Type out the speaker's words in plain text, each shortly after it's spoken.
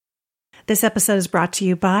This episode is brought to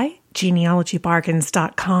you by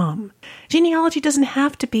genealogybargains.com. Genealogy doesn't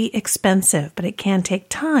have to be expensive, but it can take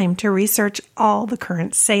time to research all the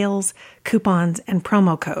current sales, coupons, and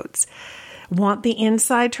promo codes. Want the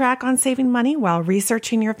inside track on saving money while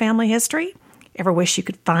researching your family history? Ever wish you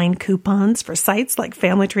could find coupons for sites like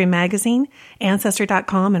Family Tree Magazine,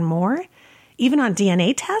 Ancestry.com, and more? Even on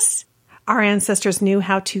DNA tests? Our ancestors knew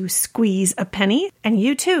how to squeeze a penny, and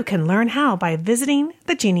you too can learn how by visiting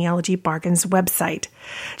the Genealogy Bargains website.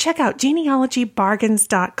 Check out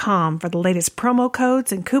genealogybargains.com for the latest promo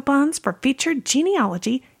codes and coupons for featured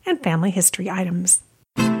genealogy and family history items.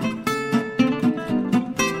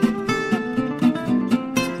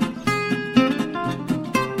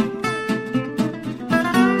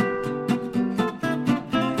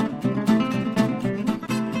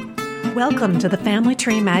 Welcome to the Family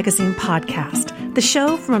Tree Magazine podcast, the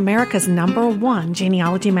show from America's #1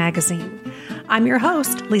 genealogy magazine. I'm your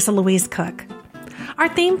host, Lisa Louise Cook. Our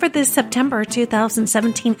theme for this September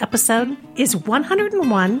 2017 episode is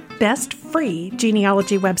 101 Best Free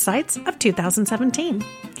Genealogy Websites of 2017.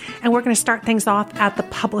 And we're going to start things off at the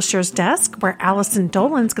publisher's desk, where Allison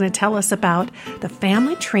Dolan's going to tell us about the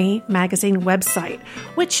Family Tree Magazine website,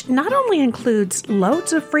 which not only includes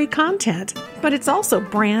loads of free content, but it's also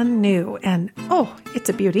brand new, and it's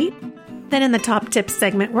a beauty. Then in the Top Tips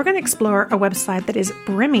segment, we're going to explore a website that is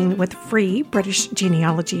brimming with free British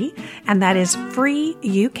genealogy, and that is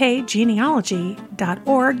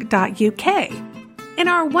freeukgenealogy.org.uk. In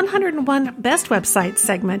our 101 Best Websites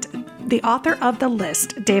segment, the author of the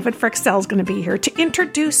list, David Fryxell, is going to be here to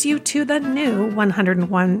introduce you to the new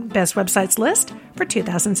 101 Best Websites list for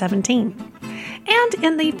 2017. And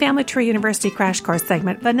in the Family Tree University Crash Course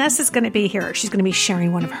segment, Vanessa's going to be here. She's going to be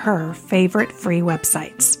sharing one of her favorite free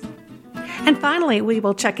websites. And finally, we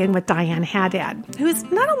will check in with Diane Haddad, who is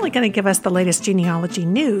not only going to give us the latest genealogy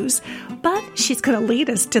news, but she's going to lead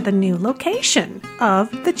us to the new location of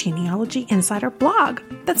the Genealogy Insider blog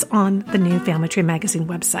that's on the new Family Tree Magazine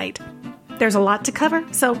website. There's a lot to cover,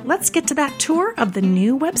 so let's get to that tour of the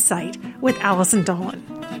new website with Allison Dolan.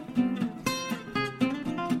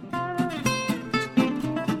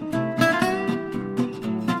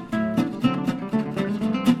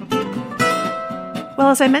 Well,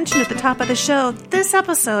 as I mentioned at the top of the show, this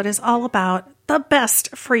episode is all about the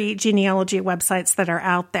best free genealogy websites that are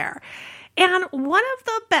out there. And one of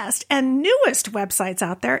the best and newest websites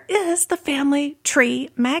out there is the Family Tree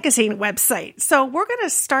Magazine website. So we're going to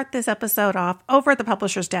start this episode off over at the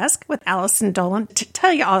publisher's desk with Allison Dolan to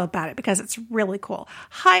tell you all about it because it's really cool.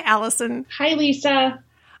 Hi, Allison. Hi, Lisa.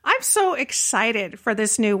 I'm so excited for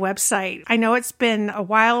this new website. I know it's been a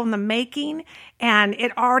while in the making, and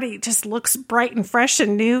it already just looks bright and fresh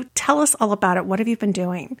and new. Tell us all about it. What have you been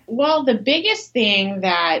doing? Well, the biggest thing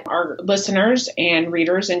that our listeners and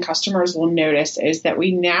readers and customers will notice is that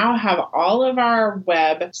we now have all of our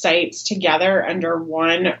websites together under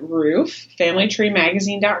one roof,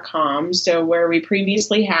 familytreemagazine.com. So where we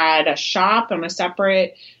previously had a shop on a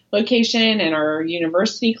separate location and our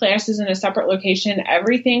university classes in a separate location,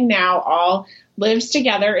 everything now all lives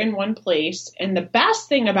together in one place. And the best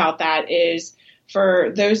thing about that is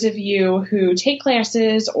for those of you who take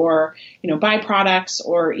classes or, buy products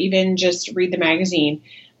or even just read the magazine,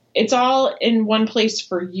 it's all in one place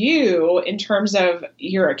for you in terms of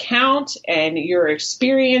your account and your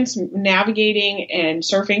experience navigating and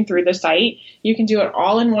surfing through the site. You can do it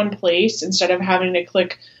all in one place instead of having to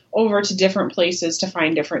click over to different places to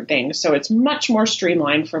find different things. So it's much more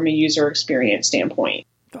streamlined from a user experience standpoint.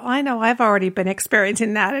 Well, I know I've already been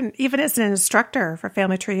experiencing that, and even as an instructor for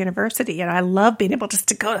Family Tree University, and I love being able just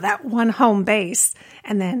to go to that one home base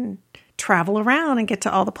and then travel around and get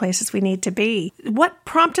to all the places we need to be. What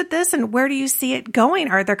prompted this, and where do you see it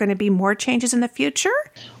going? Are there going to be more changes in the future?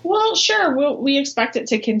 Well, sure. We expect it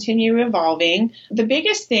to continue evolving. The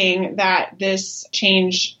biggest thing that this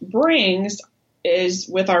change brings is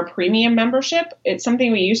with our premium membership. It's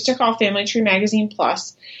something we used to call Family Tree Magazine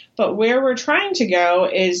Plus, but where we're trying to go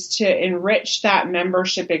is to enrich that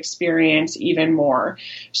membership experience even more.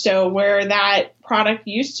 So where that product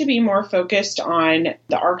used to be more focused on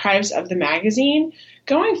the archives of the magazine,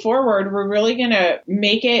 going forward, we're really going to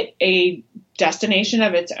make it a destination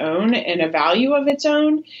of its own and a value of its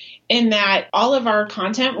own, in that all of our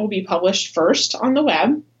content will be published first on the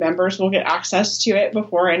web. Members will get access to it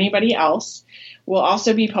before anybody else. We'll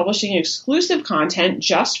also be publishing exclusive content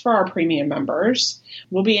just for our premium members.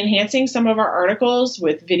 We'll be enhancing some of our articles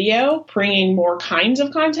with video, bringing more kinds of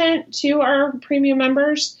content to our premium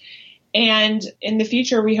members. And in the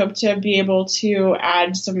future, we hope to be able to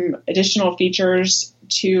add some additional features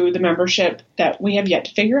to the membership that we have yet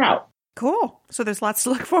to figure out. Cool. So there's lots to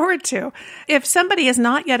look forward to. If somebody is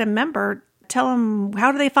not yet a member, tell them,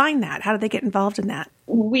 how do they find that? How do they get involved in that?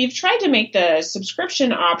 We've tried to make the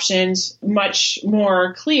subscription options much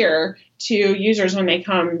more clear to users when they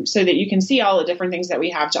come so that you can see all the different things that we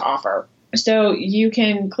have to offer. So you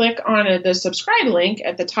can click on the subscribe link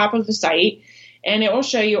at the top of the site, and it will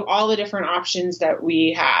show you all the different options that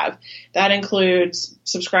we have. That includes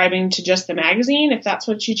subscribing to just the magazine, if that's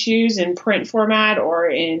what you choose, in print format or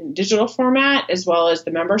in digital format, as well as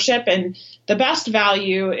the membership. And the best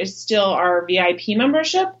value is still our VIP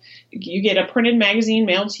membership. You get a printed magazine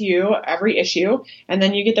mailed to you every issue, and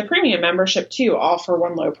then you get the premium membership too, all for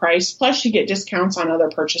one low price. Plus, you get discounts on other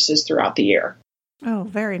purchases throughout the year. Oh,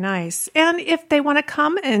 very nice. And if they want to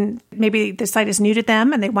come and maybe the site is new to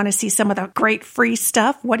them and they want to see some of the great free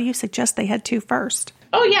stuff, what do you suggest they head to first?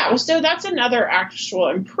 Oh, yeah. Well, so that's another actual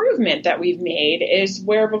improvement that we've made is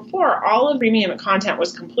where before all of premium content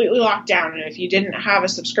was completely locked down. And if you didn't have a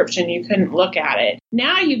subscription, you couldn't look at it.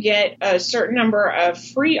 Now you get a certain number of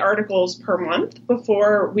free articles per month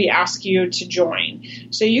before we ask you to join.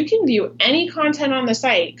 So you can view any content on the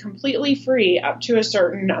site completely free up to a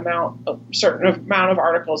certain amount of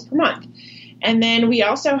articles per month. And then we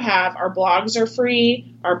also have our blogs are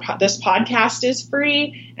free, this podcast is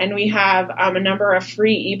free, and we have a number of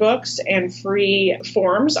free ebooks and free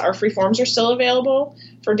forms. Our free forms are still available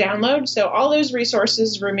for download. So all those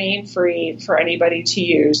resources remain free for anybody to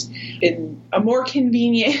use in a more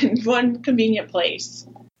convenient, one convenient place.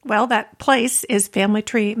 Well, that place is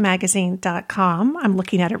familytreemagazine.com. I'm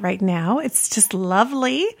looking at it right now. It's just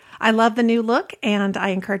lovely. I love the new look, and I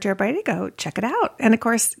encourage everybody to go check it out. And of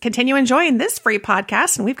course, continue enjoying this free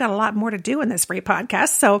podcast. And we've got a lot more to do in this free podcast.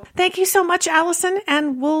 So thank you so much, Allison,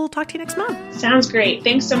 and we'll talk to you next month. Sounds great.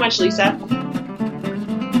 Thanks so much, Lisa.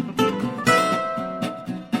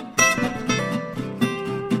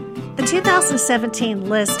 The 2017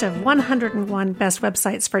 list of 101 best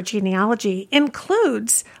websites for genealogy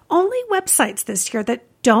includes only websites this year that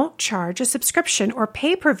don't charge a subscription or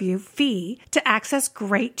pay-per-view fee to access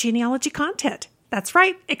great genealogy content. That's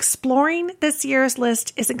right. Exploring this year's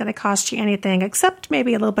list isn't going to cost you anything except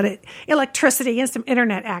maybe a little bit of electricity and some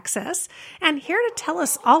internet access. And here to tell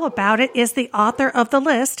us all about it is the author of the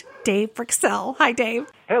list, Dave Fryxell. Hi, Dave.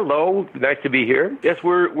 Hello. Nice to be here. Yes,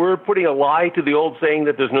 we're putting a lie to the old saying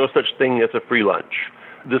that there's no such thing as a free lunch.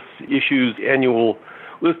 This issue's annual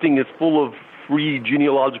listing is full of free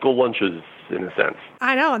genealogical lunches, in a sense.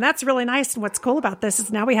 I know, and that's really nice. And what's cool about this is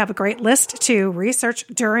now we have a great list to research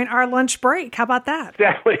during our lunch break. How about that?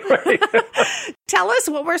 Exactly, right. Tell us,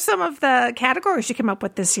 what were some of the categories you came up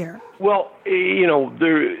with this year? Well,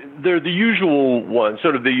 they're the usual ones,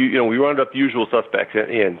 sort of we round up the usual suspects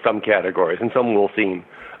in some categories, and some will seem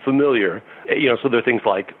familiar. So there are things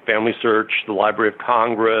like Family Search, the Library of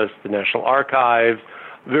Congress, the National Archives,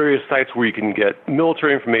 various sites where you can get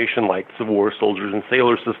military information like Civil War Soldiers and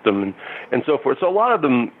Sailor System and so forth. So a lot of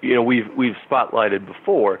them, we've spotlighted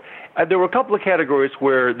before. There were a couple of categories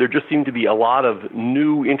where there just seemed to be a lot of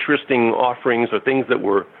new, interesting offerings or things that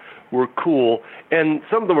were cool, and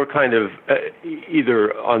some of them were kind of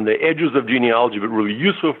either on the edges of genealogy but really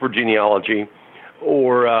useful for genealogy,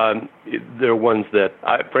 or they're ones that,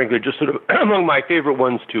 frankly, just sort of among my favorite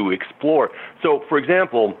ones to explore. So, for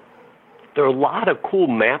example, there are a lot of cool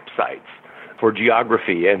map sites for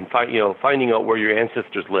geography and finding out where your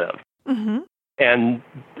ancestors live. Mm-hmm. And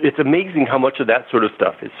it's amazing how much of that sort of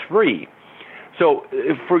stuff is free. So,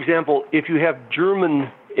 for example, if you have German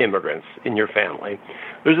immigrants in your family,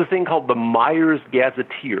 there's a thing called the Myers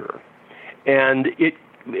Gazetteer, and it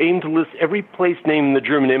aimed to list every place named in the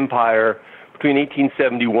German Empire between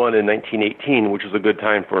 1871 and 1918, which is a good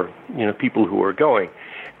time for people who are going.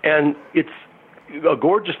 And it's a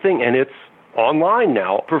gorgeous thing, and it's online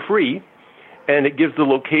now for free, and it gives the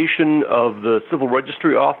location of the civil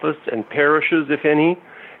registry office and parishes, if any,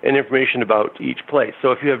 and information about each place.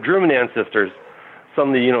 So if you have German ancestors,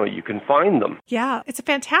 suddenly, you can find them. Yeah, it's a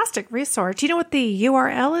fantastic resource. Do you know what the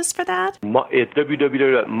URL is for that? It's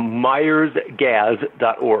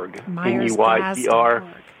www.myersgaz.org. MEYERS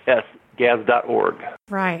gaz.org.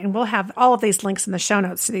 Right. And we'll have all of these links in the show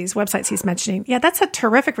notes to these websites he's mentioning. Yeah, that's a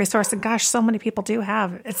terrific resource. And gosh, so many people do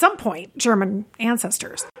have, at some point, German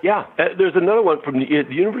ancestors. Yeah. There's another one from the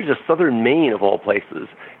University of Southern Maine, of all places.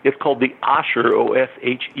 It's called the Osher,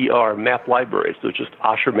 O-S-H-E-R, Map Library. So it's just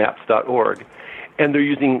oshermaps.org. And they're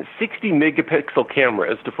using 60 megapixel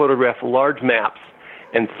cameras to photograph large maps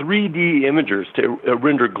and 3D imagers to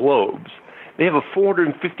render globes. They have a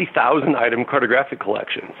 450,000 item cartographic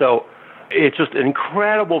collection. So it's just an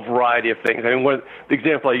incredible variety of things. I mean, the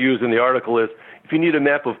example I use in the article is if you need a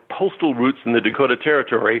map of postal routes in the Dakota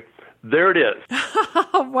Territory, there it is.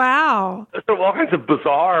 Wow. So all kinds of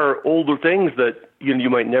bizarre older things that you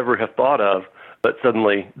might never have thought of, but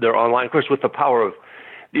suddenly they're online. Of course, with the power of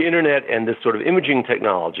the internet and this sort of imaging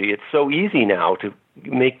technology, it's so easy now to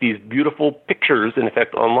make these beautiful pictures, in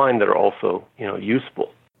effect, online that are also,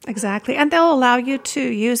 useful. Exactly. And they'll allow you to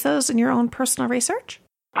use those in your own personal research?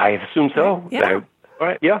 I assume so. Yeah. All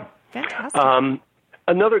right. Yeah. Fantastic.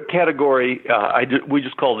 Another category, we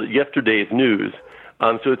just called it Yesterday's News.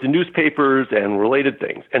 So it's newspapers and related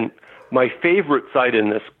things. And my favorite site in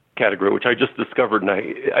this category, which I just discovered and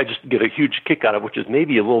I just get a huge kick out of, which is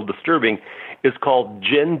maybe a little disturbing, is called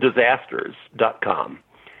gendisasters.com.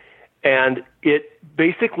 And it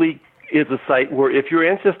basically is a site where if your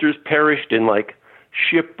ancestors perished in like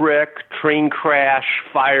shipwreck, train crash,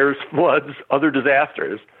 fires, floods, other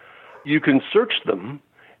disasters, you can search them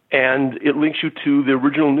and it links you to the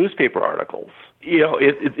original newspaper articles.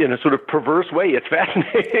 It in a sort of perverse way, it's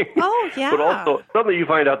fascinating. Oh, yeah. But also, suddenly you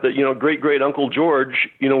find out that, great-great-uncle George,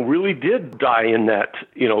 really did die in that,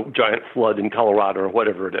 giant flood in Colorado or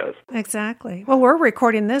whatever it is. Exactly. Well, we're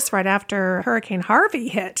recording this right after Hurricane Harvey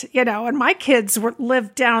hit, and my kids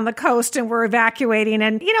lived down on the coast and were evacuating.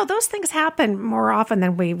 And, those things happen more often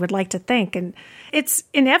than we would like to think. And it's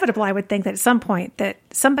inevitable, I would think, that at some point that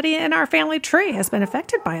somebody in our family tree has been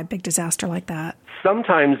affected by a big disaster like that.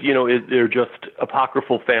 Sometimes, they're just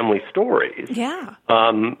apocryphal family stories. Yeah.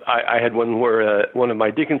 I had one where one of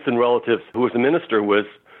my Dickinson relatives, who was a minister, was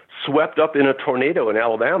swept up in a tornado in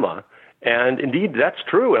Alabama. And indeed, that's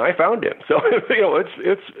true. And I found him. So,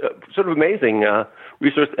 it's sort of amazing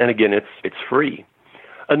resource. And again, it's free.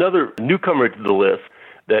 Another newcomer to the list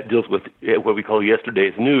that deals with what we call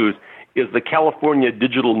Yesterday's News is the California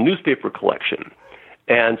Digital Newspaper Collection.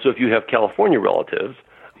 And so if you have California relatives,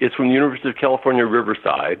 it's from the University of California,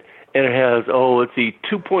 Riverside, and it has,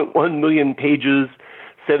 2.1 million pages,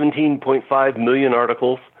 17.5 million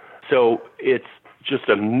articles. So it's just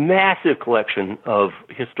a massive collection of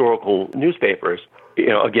historical newspapers.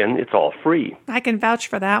 Again, it's all free. I can vouch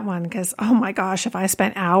for that one because, oh my gosh, if I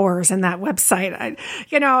spent hours in that website,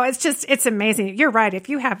 it's amazing. You're right. If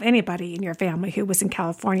you have anybody in your family who was in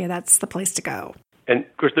California, that's the place to go. And,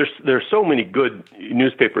 of course, there's so many good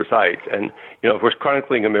newspaper sites. And, of course,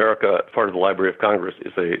 Chronicling America, part of the Library of Congress,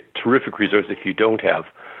 is a terrific resource if you don't have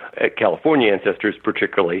California ancestors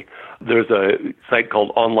particularly. There's a site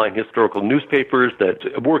called Online Historical Newspapers that's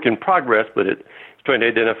a work in progress, but it's trying to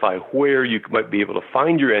identify where you might be able to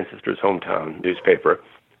find your ancestors' hometown newspaper.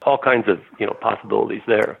 All kinds of, possibilities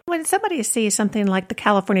there. When somebody sees something like the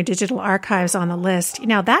California Digital Archives on the list,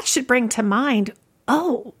 that should bring to mind,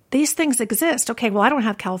 these things exist. Okay, well, I don't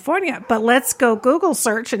have California, but let's go Google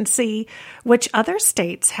search and see which other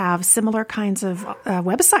states have similar kinds of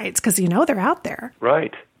websites, because they're out there.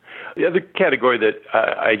 Right. The other category that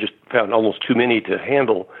I just found almost too many to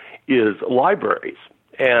handle is libraries.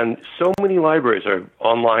 And so many libraries are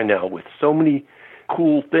online now with so many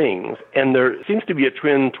cool things. And there seems to be a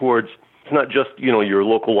trend towards, it's not just, your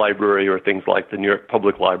local library or things like the New York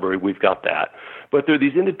Public Library, we've got that. But there are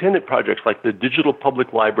these independent projects like the Digital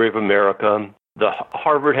Public Library of America. The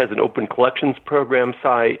Harvard has an open collections program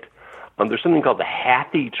site. There's something called the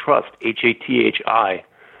Hathy Trust, H-A-T-H-I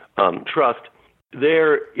Trust.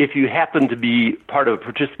 There, if you happen to be part of a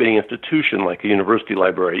participating institution like a university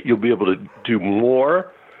library, you'll be able to do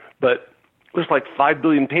more. But there's like 5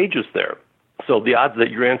 billion pages there. So the odds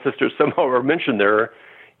that your ancestors somehow are mentioned there are,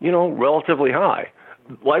 relatively high.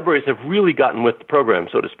 Libraries have really gotten with the program,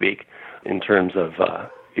 so to speak, in terms of,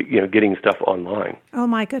 getting stuff online. Oh,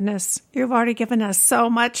 my goodness. You've already given us so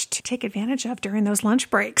much to take advantage of during those lunch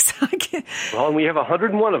breaks. Well, and we have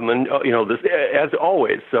 101 of them, and, this, as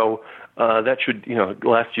always. So that should,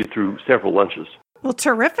 last you through several lunches. Well,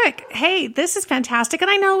 terrific. Hey, this is fantastic.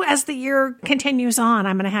 And I know as the year continues on,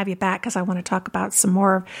 I'm going to have you back because I want to talk about some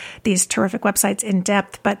more of these terrific websites in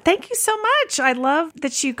depth. But thank you so much. I love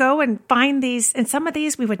that you go and find these. And some of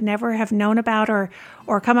these we would never have known about or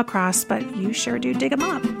come across, but you sure do dig them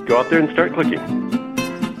up. Go out there and start clicking.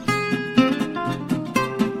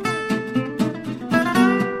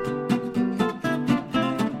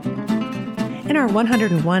 In our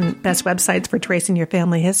 101 Best Websites for Tracing Your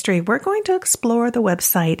Family History, we're going to explore the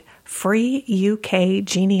website Free UK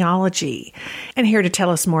Genealogy. And here to tell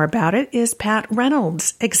us more about it is Pat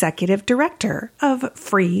Reynolds, Executive Director of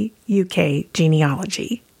Free UK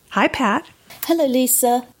Genealogy. Hi, Pat. Hello,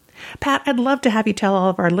 Lisa. Pat, I'd love to have you tell all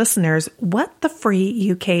of our listeners what the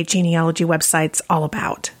Free UK Genealogy website's all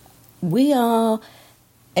about. We are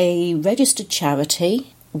a registered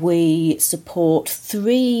charity. We support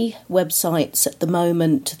 3 websites at the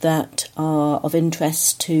moment that are of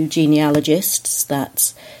interest to genealogists.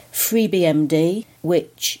 That's FreeBMD,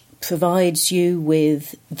 which provides you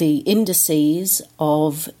with the indices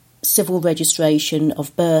of civil registration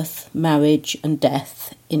of birth, marriage and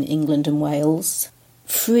death in England and Wales.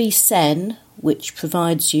 FreeCen, which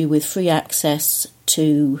provides you with free access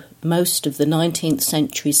to most of the 19th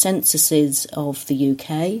century censuses of the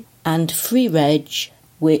UK. And FreeReg,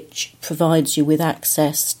 which provides you with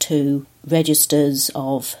access to registers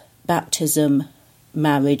of baptism,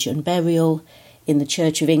 marriage and burial in the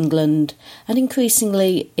Church of England, and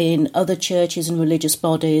increasingly in other churches and religious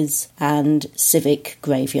bodies and civic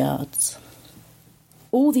graveyards.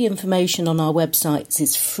 All the information on our websites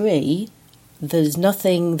is free. There's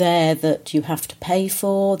nothing there that you have to pay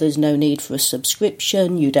for. There's no need for a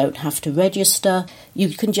subscription. You don't have to register. You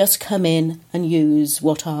can just come in and use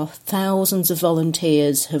what our thousands of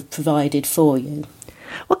volunteers have provided for you.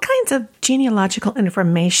 What kinds of genealogical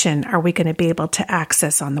information are we going to be able to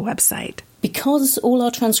access on the website? Because all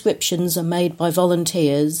our transcriptions are made by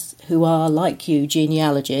volunteers who are, like you,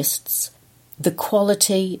 genealogists, the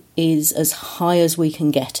quality is as high as we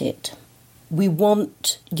can get it. We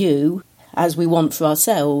want you, as we want for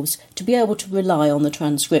ourselves, to be able to rely on the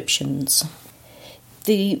transcriptions.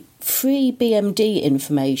 The FreeBMD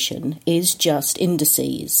information is just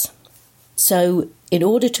indices. So in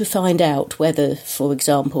order to find out whether, for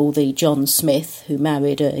example, the John Smith who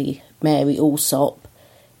married a Mary Allsop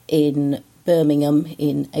in Birmingham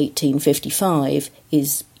in 1855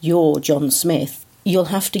 is your John Smith, you'll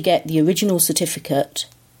have to get the original certificate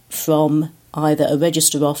from either a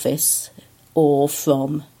register office or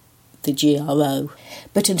from the GRO.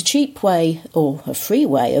 But a cheap way, or a free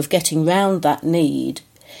way, of getting round that need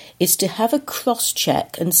is to have a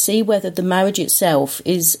cross-check and see whether the marriage itself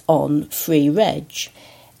is on FreeReg.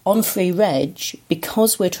 On FreeReg,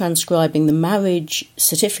 because we're transcribing the marriage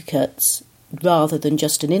certificates rather than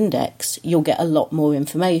just an index, you'll get a lot more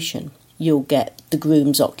information. You'll get the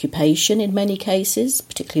groom's occupation in many cases,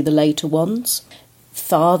 particularly the later ones,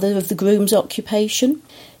 father of the groom's occupation.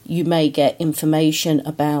 You may get information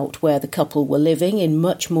about where the couple were living in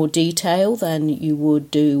much more detail than you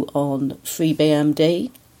would do on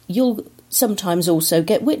FreeBMD. You'll sometimes also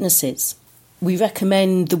get witnesses. We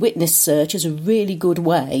recommend the witness search as a really good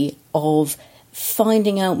way of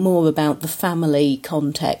finding out more about the family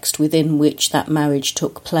context within which that marriage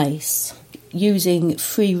took place. Using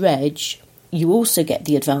FreeReg, you also get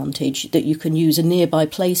the advantage that you can use a nearby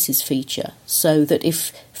places feature, so that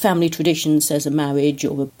if family tradition says a marriage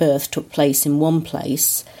or a birth took place in one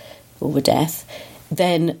place, or a death,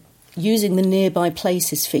 then using the nearby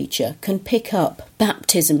places feature can pick up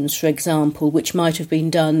baptisms, for example, which might have been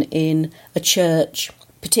done in a church,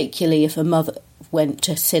 particularly if a mother went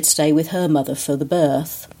to stay with her mother for the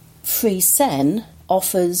birth. FreeCen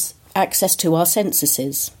offers access to our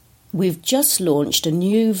censuses. We've just launched a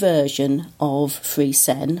new version of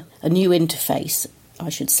FreeCen, a new interface, I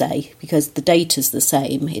should say, because the data's the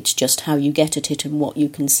same, it's just how you get at it and what you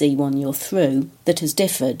can see when you're through that has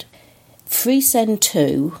differed. FreeCen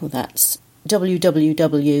 2, that's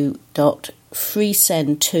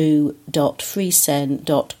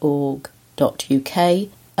www.freecen2.freecen.org.uk,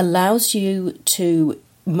 allows you to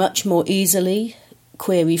much more easily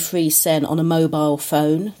query FreeCen on a mobile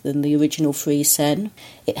phone than the original FreeCen.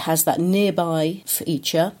 It has that nearby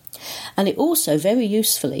feature, and it also very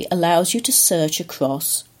usefully allows you to search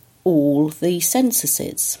across all the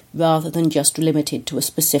censuses rather than just limited to a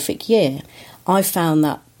specific year. I found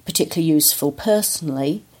that particularly useful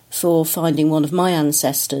personally for finding one of my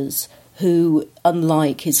ancestors who,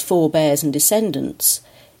 unlike his forebears and descendants,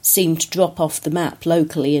 seemed to drop off the map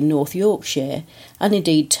locally in North Yorkshire and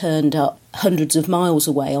indeed turned up hundreds of miles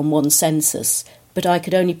away on one census, but I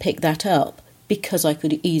could only pick that up because I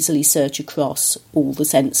could easily search across all the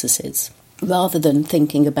censuses rather than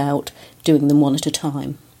thinking about doing them one at a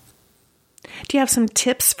time. Do you have some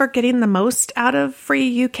tips for getting the most out of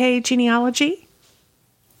Free UK Genealogy?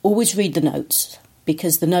 Always read the notes,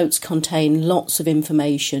 because the notes contain lots of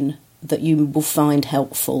information that you will find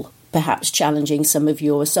helpful, perhaps challenging some of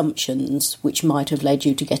your assumptions which might have led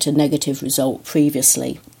you to get a negative result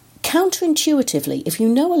previously. Counterintuitively, if you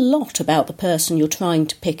know a lot about the person you're trying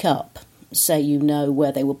to pick up, say you know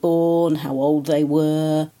where they were born, how old they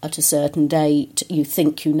were at a certain date, you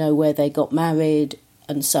think you know where they got married,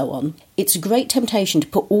 and so on, it's a great temptation to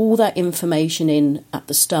put all that information in at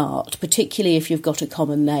the start, particularly if you've got a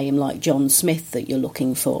common name like John Smith that you're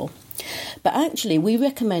looking for. But actually, we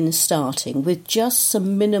recommend starting with just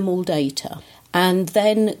some minimal data and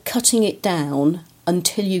then cutting it down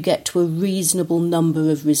until you get to a reasonable number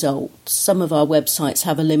of results. Some of our websites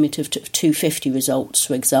have a limit of 250 results,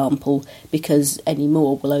 for example, because any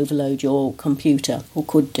more will overload your computer, or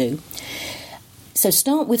could do. So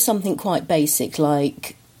start with something quite basic,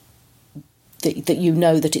 like that you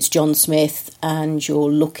know that it's John Smith and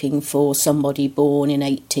you're looking for somebody born in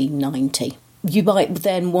 1890. You might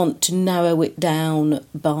then want to narrow it down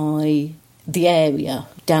by the area,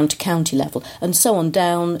 down to county level, and so on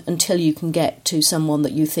down until you can get to someone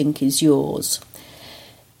that you think is yours.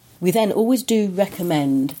 We then always do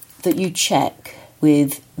recommend that you check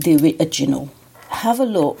with the original. Have a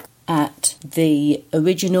look at the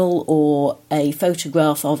original or a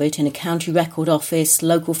photograph of it in a county record office,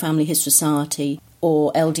 local family history society,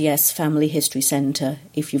 or LDS Family History Centre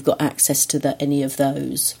if you've got access to any of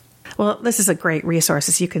those. Well, this is a great resource,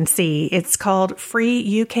 as you can see. It's called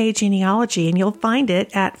Free UK Genealogy, and you'll find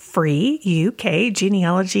it at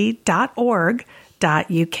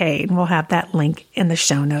freeukgenealogy.org.uk, and we'll have that link in the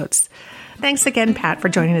show notes. Thanks again, Pat, for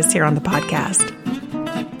joining us here on the podcast.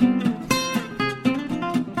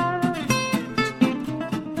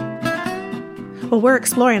 Well, we're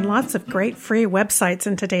exploring lots of great free websites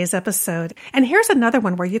in today's episode. And here's another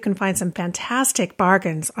one where you can find some fantastic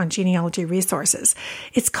bargains on genealogy resources.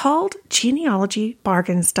 It's called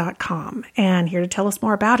genealogybargains.com. And here to tell us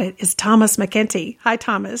more about it is Thomas McEntee. Hi,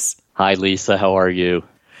 Thomas. Hi, Lisa. How are you?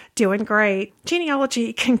 Doing great.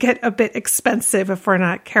 Genealogy can get a bit expensive if we're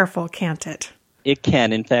not careful, can't it? It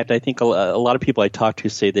can. In fact, I think a lot of people I talk to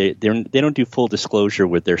say they don't do full disclosure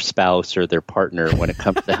with their spouse or their partner when it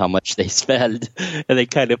comes to how much they spend, and they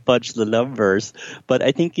kind of fudge the numbers. But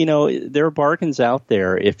I think, there are bargains out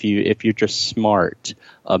there if you're just smart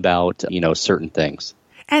about, certain things.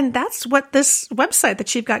 And that's what this website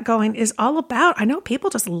that you've got going is all about. I know people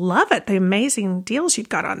just love it, the amazing deals you've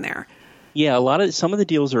got on there. Yeah, some of the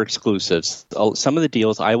deals are exclusives. Some of the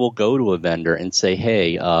deals I will go to a vendor and say,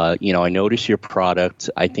 hey, I noticed your product.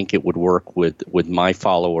 I think it would work with my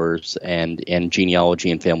followers and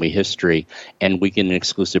genealogy and family history, and we get an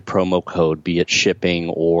exclusive promo code, be it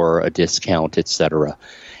shipping or a discount, etc.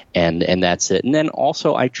 And that's it. And then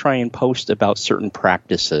also I try and post about certain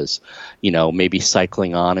practices, maybe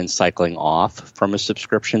cycling on and cycling off from a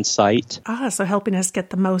subscription site. So helping us get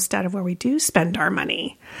the most out of where we do spend our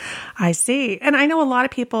money. I see. And I know a lot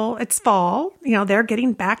of people, it's fall, they're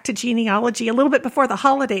getting back to genealogy a little bit before the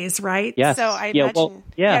holidays, right? Yes. So I imagine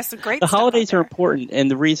some great the stuff holidays are important.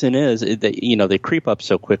 And the reason is that, they creep up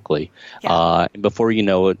so quickly. Yeah. Before you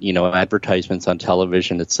know it, advertisements on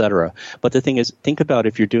television, et cetera. But the thing is, think about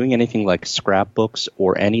if you're doing anything like scrapbooks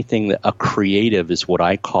or anything that a creative is what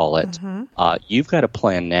I call it, you've got a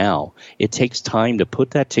plan now. It takes time to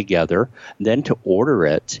put that together, then to order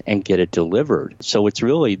it and get it delivered. So it's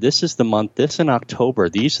really, this in October,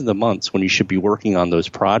 these are the months when you should be working on those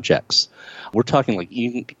projects. We're talking like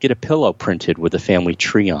you can get a pillow printed with a family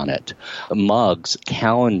tree on it, mugs,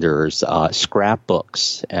 calendars,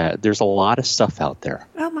 scrapbooks. There's a lot of stuff out there.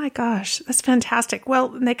 Oh my gosh, that's fantastic. Well,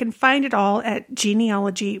 they can find it all at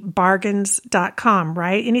genealogybargains.com,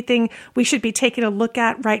 right? Anything we should be taking a look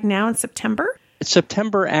at right now in September?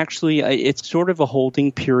 September, actually, it's sort of a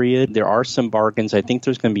holding period. There are some bargains. I think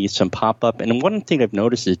there's going to be some pop-up. And one thing I've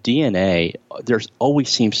noticed is DNA, there's always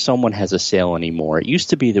seems someone has a sale anymore. It used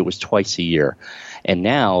to be that it was twice a year. And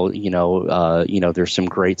now, there's some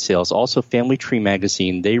great sales. Also, Family Tree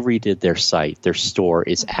Magazine, they redid their site. Their store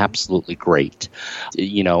is absolutely great.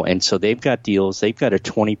 And so they've got deals. They've got a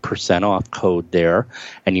 20% off code there,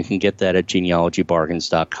 and you can get that at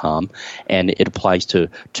genealogybargains.com. And it applies to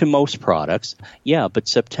most products. Yeah, but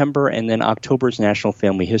September and then October is National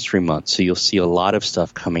Family History Month, so you'll see a lot of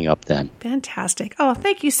stuff coming up then. Fantastic. Oh,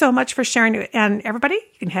 thank you so much for sharing it. And everybody,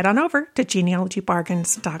 you can head on over to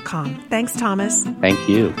genealogybargains.com. Thanks, Thomas. Thank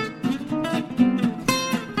you.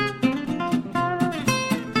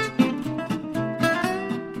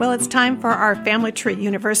 Well, it's time for our Family Tree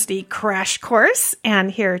University crash course. And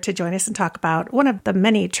here to join us and talk about one of the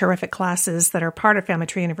many terrific classes that are part of Family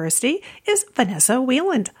Tree University is Vanessa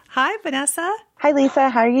Wieland. Hi, Vanessa. Hi, Lisa.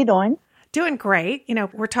 How are you doing? Doing great.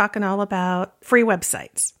 We're talking all about free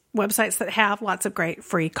websites that have lots of great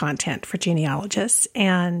free content for genealogists.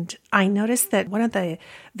 And I noticed that one of the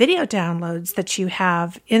video downloads that you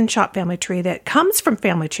have in Shop Family Tree that comes from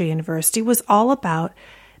Family Tree University was all about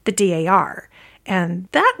the DAR. And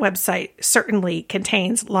that website certainly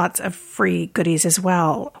contains lots of free goodies as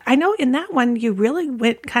well. I know in that one, you really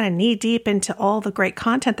went kind of knee deep into all the great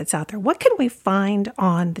content that's out there. What can we find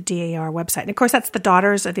on the DAR website? And of course, that's the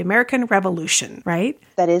Daughters of the American Revolution, right?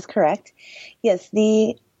 That is correct. Yes,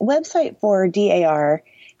 the website for DAR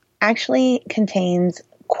actually contains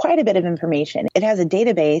quite a bit of information. It has a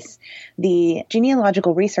database, the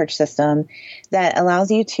genealogical research system, that allows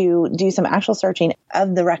you to do some actual searching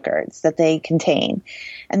of the records that they contain.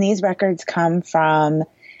 And these records come from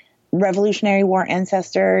Revolutionary War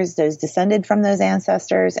ancestors, those descended from those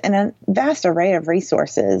ancestors, and a vast array of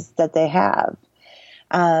resources that they have.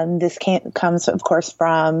 This comes, of course,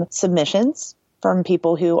 from submissions from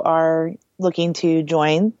people who are looking to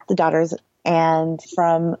join the Daughters, and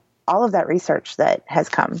from all of that research that has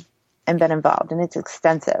come and been involved, and it's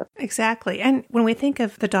extensive. Exactly. And when we think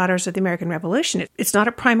of the Daughters of the American Revolution, it's not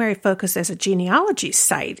a primary focus as a genealogy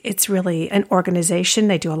site. It's really an organization.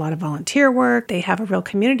 They do a lot of volunteer work. They have a real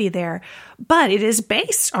community there, but it is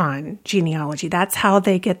based on genealogy. That's how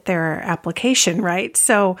they get their application, right?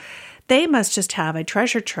 So they must just have a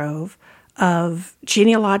treasure trove of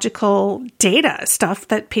genealogical data, stuff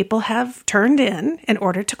that people have turned in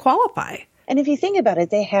order to qualify. And if you think about it,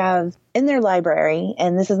 they have in their library,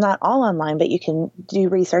 and this is not all online, but you can do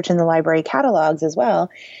research in the library catalogs as well.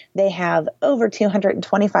 They have over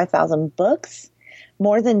 225,000 books,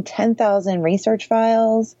 more than 10,000 research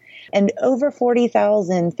files, and over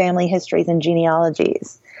 40,000 family histories and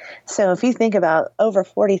genealogies. So if you think about over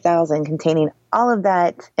 40,000 containing all of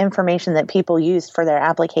that information that people used for their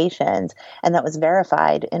applications and that was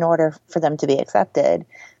verified in order for them to be accepted,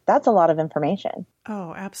 that's a lot of information.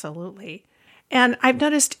 Oh, absolutely. And I've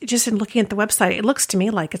noticed just in looking at the website, it looks to me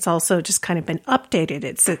like it's also just kind of been updated.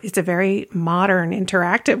 It's a very modern,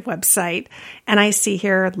 interactive website. And I see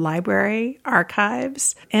here library,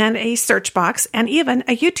 archives, and a search box, and even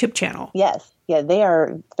a YouTube channel. Yes. Yeah, they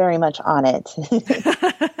are very much on it.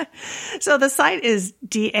 So the site is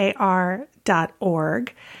dar.org.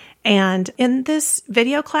 And in this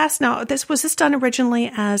video class, now, was this done originally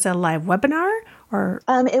as a live webinar? Or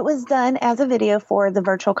it was done as a video for the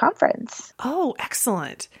virtual conference. Oh,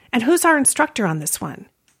 excellent. And who's our instructor on this one?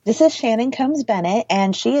 This is Shannon Combs Bennett,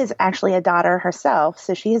 and she is actually a daughter herself,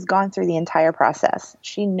 so she has gone through the entire process.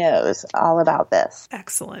 She knows all about this.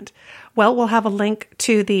 Excellent. Well, we'll have a link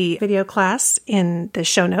to the video class in the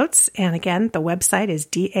show notes. And again, the website is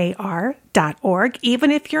dar.org.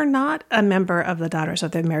 Even if you're not a member of the Daughters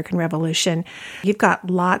of the American Revolution, you've got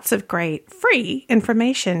lots of great free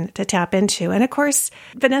information to tap into. And of course,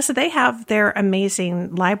 Vanessa, they have their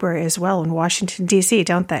amazing library as well in Washington, D.C.,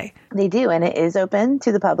 don't they? They do, and it is open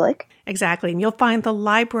to the public. Exactly. And you'll find the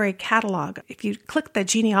library catalog. If you click the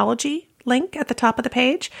genealogy link at the top of the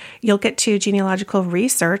page, you'll get to genealogical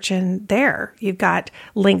research, and there you've got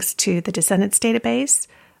links to the Descendants database,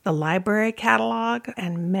 the library catalog,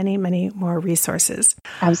 and many, many more resources.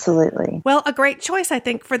 Absolutely. Well, a great choice, I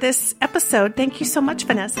think, for this episode. Thank you so much,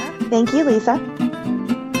 Vanessa. Thank you, Lisa.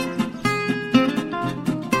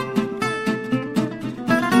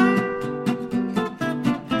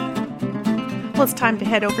 Well, it's time to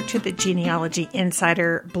head over to the Genealogy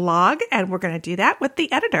Insider blog, and we're going to do that with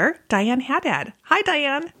the editor, Diane Haddad. Hi,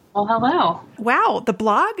 Diane. Well, hello. Wow, the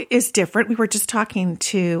blog is different. We were just talking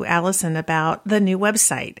to Allison about the new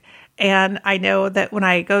website, and I know that when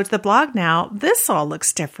I go to the blog now, this all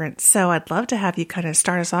looks different. So I'd love to have you kind of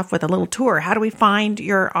start us off with a little tour. How do we find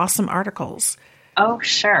your awesome articles? Oh,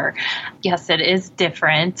 sure. Yes, it is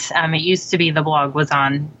different. It used to be the blog was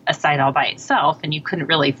on a site all by itself, and you couldn't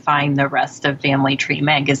really find the rest of Family Tree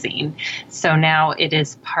Magazine. So now it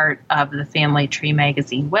is part of the Family Tree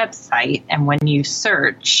Magazine website, and when you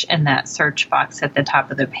search in that search box at the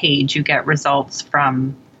top of the page, you get results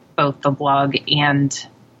from both the blog and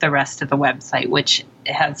the rest of the website, which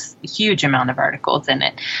has a huge amount of articles in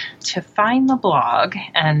it. To find the blog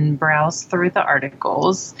and browse through the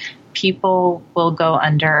articles, people will go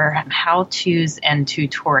under how-tos and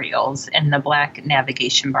tutorials in the black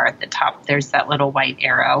navigation bar at the top. There's that little white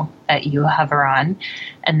arrow that you hover on.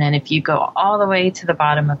 And then if you go all the way to the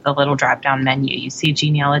bottom of the little drop-down menu, you see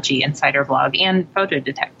Genealogy Insider blog and Photo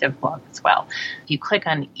Detective blog as well. If you click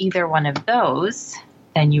on either one of those,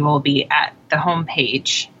 then you will be at the home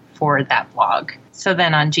page for that blog. So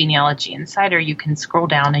then on Genealogy Insider, you can scroll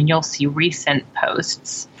down and you'll see recent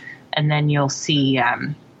posts. And then you'll see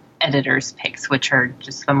editors' picks, which are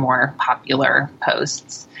just the more popular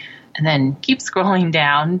posts. And then keep scrolling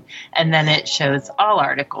down, and then it shows all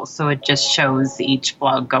articles. So it just shows each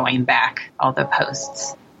blog going back, all the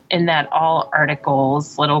posts. In that all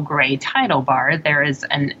articles little gray title bar, there is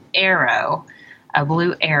an arrow, a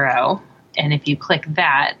blue arrow. And if you click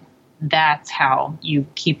that, that's how you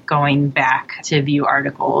keep going back to view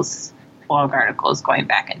articles blog articles going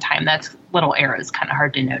back in time. That little arrow is kind of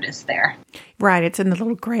hard to notice there. Right. It's in the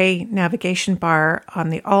little gray navigation bar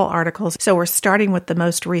on the all articles. So we're starting with the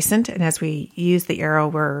most recent. And as we use the arrow,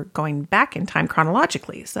 we're going back in time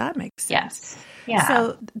chronologically. So that makes sense. Yes. Yeah.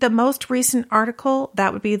 So the most recent article,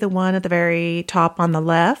 that would be the one at the very top on the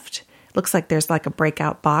left. Looks like there's like a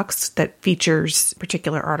breakout box that features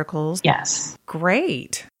particular articles. Yes.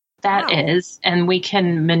 Great. That is, and we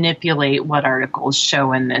can manipulate what articles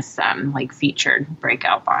show in this like featured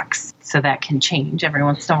breakout box. So that can change every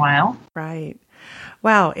once in a while. Right.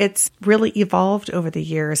 Wow, it's really evolved over the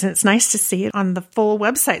years, and it's nice to see it on the full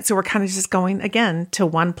website. So we're kind of just going, again, to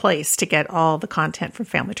one place to get all the content from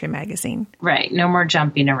Family Tree Magazine. Right. No more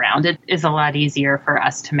jumping around. It is a lot easier for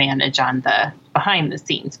us to manage on the behind the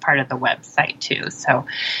scenes part of the website too. So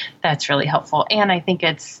that's really helpful. And I think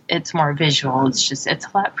it's more visual. It's a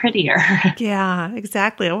lot prettier. Yeah,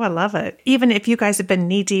 exactly. Oh, I love it. Even if you guys have been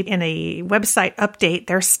knee deep in a website update,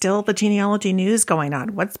 there's still the genealogy news going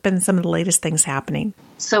on. What's been some of the latest things happening?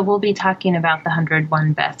 So we'll be talking about the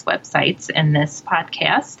 101 best websites in this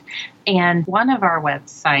podcast. And one of our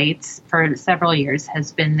websites for several years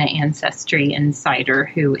has been the Ancestry Insider,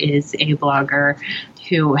 who is a blogger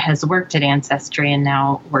who has worked at Ancestry and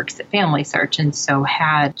now works at Family Search, and so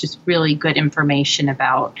had just really good information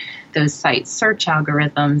about those sites' search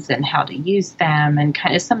algorithms and how to use them, and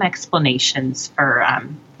kind of some explanations for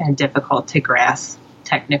difficult to grasp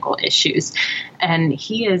technical issues. And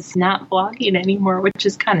he is not blogging anymore, which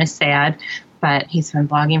is kind of sad, but he's been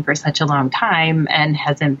blogging for such a long time and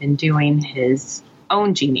hasn't been doing his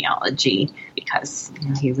own genealogy because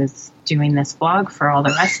he was doing this blog for all the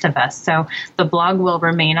rest of us. So the blog will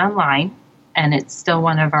remain online, and it's still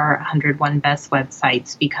one of our 101 best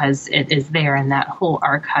websites because it is there, and that whole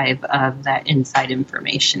archive of that inside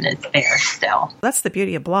information is there still. That's the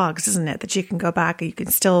beauty of blogs, isn't it? That you can go back and you can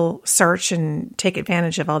still search and take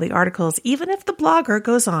advantage of all the articles, even if the blogger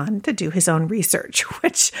goes on to do his own research,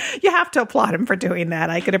 which you have to applaud him for doing that.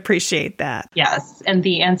 I could appreciate that. Yes, and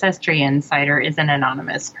the Ancestry Insider is an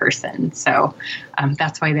anonymous person, so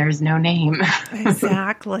that's why there's no name.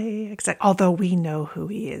 Exactly. Although we know who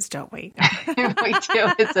he is, don't we? We do.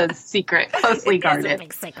 It's a secret, closely guarded. It's a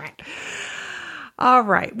big secret. All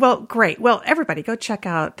right. Well, great. Well, everybody go check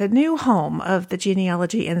out the new home of the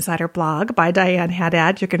Genealogy Insider blog by Diane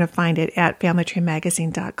Haddad. You're going to find it at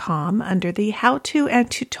FamilyTreeMagazine.com under the How-To and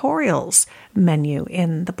Tutorials menu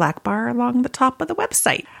in the black bar along the top of the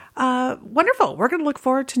website. Wonderful. We're going to look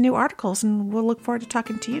forward to new articles, and we'll look forward to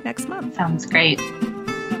talking to you next month. Sounds great.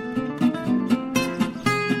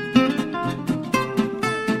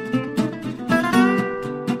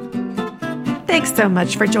 Thanks so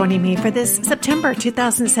much for joining me for this September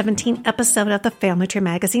 2017 episode of the Family Tree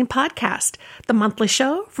Magazine podcast, the monthly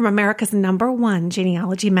show from America's #1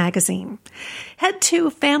 genealogy magazine. Head to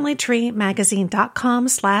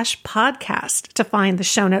familytreemagazine.com/podcast to find the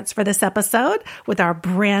show notes for this episode with our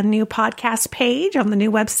brand new podcast page on the new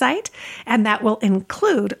website, and that will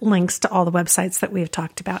include links to all the websites that we've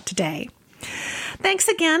talked about today. Thanks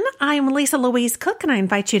again. I am Lisa Louise Cook, and I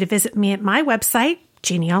invite you to visit me at my website,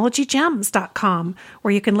 genealogygems.com,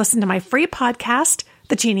 where you can listen to my free podcast,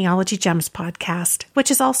 the Genealogy Gems Podcast, which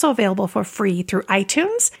is also available for free through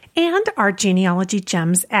iTunes and our Genealogy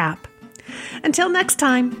Gems app. Until next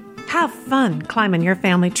time, have fun climbing your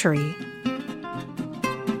family tree.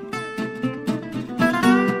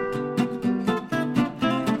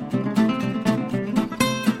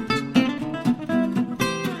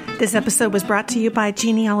 This episode was brought to you by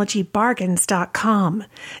genealogybargains.com.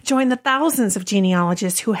 Join the thousands of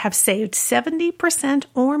genealogists who have saved 70%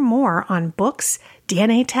 or more on books,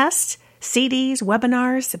 DNA tests, CDs,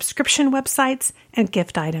 webinars, subscription websites, and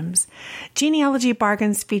gift items. Genealogy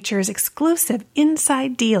Bargains features exclusive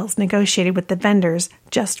inside deals negotiated with the vendors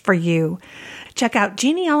just for you. Check out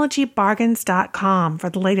genealogybargains.com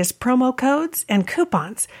for the latest promo codes and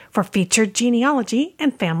coupons for featured genealogy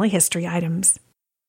and family history items.